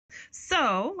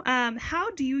So,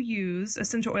 how do you use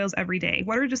essential oils every day?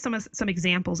 What are just some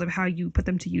examples of how you put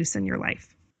them to use in your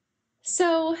life?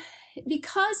 So,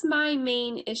 because my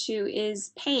main issue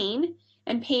is pain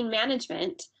and pain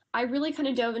management, I really kind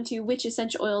of dove into which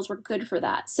essential oils were good for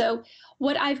that. So,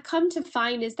 what I've come to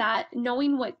find is that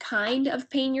knowing what kind of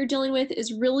pain you're dealing with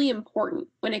is really important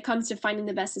when it comes to finding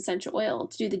the best essential oil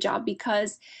to do the job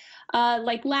because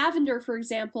like lavender, for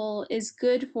example, is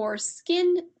good for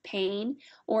skin pain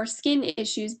or skin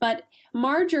issues, but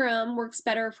marjoram works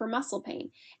better for muscle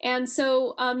pain. And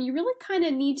so you really kind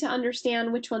of need to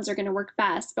understand which ones are going to work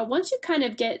best. But once you kind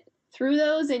of get through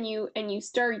those and you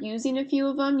start using a few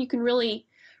of them, you can really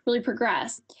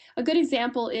progress. A good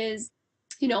example is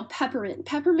peppermint.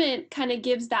 Peppermint kind of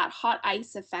gives that hot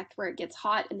ice effect where it gets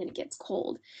hot and then it gets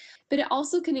cold. But it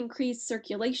also can increase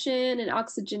circulation and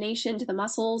oxygenation to the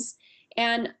muscles.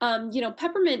 And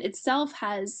peppermint itself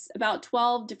has about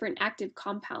 12 different active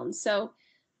compounds. So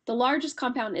the largest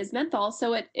compound is menthol,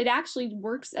 so it actually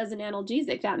works as an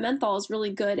analgesic. That menthol is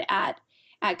really good at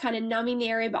kind of numbing the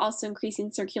area, but also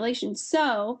increasing circulation.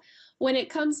 So when it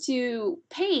comes to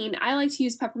pain, I like to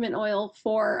use peppermint oil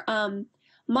for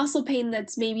muscle pain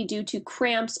that's maybe due to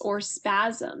cramps or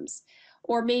spasms,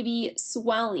 or maybe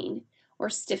swelling or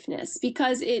stiffness,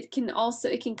 because it can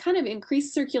kind of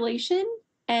increase circulation.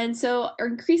 And so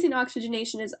increasing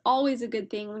oxygenation is always a good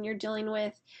thing when you're dealing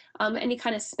with any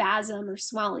kind of spasm or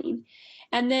swelling.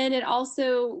 And then it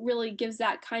also really gives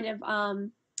that kind of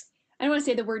I don't want to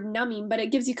say the word numbing, but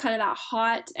it gives you kind of that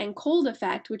hot and cold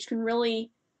effect, which can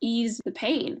really ease the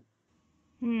pain.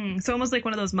 So almost like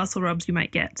one of those muscle rubs you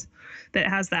might get that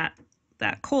has that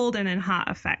cold and then hot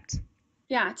effect.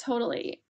 Yeah, totally.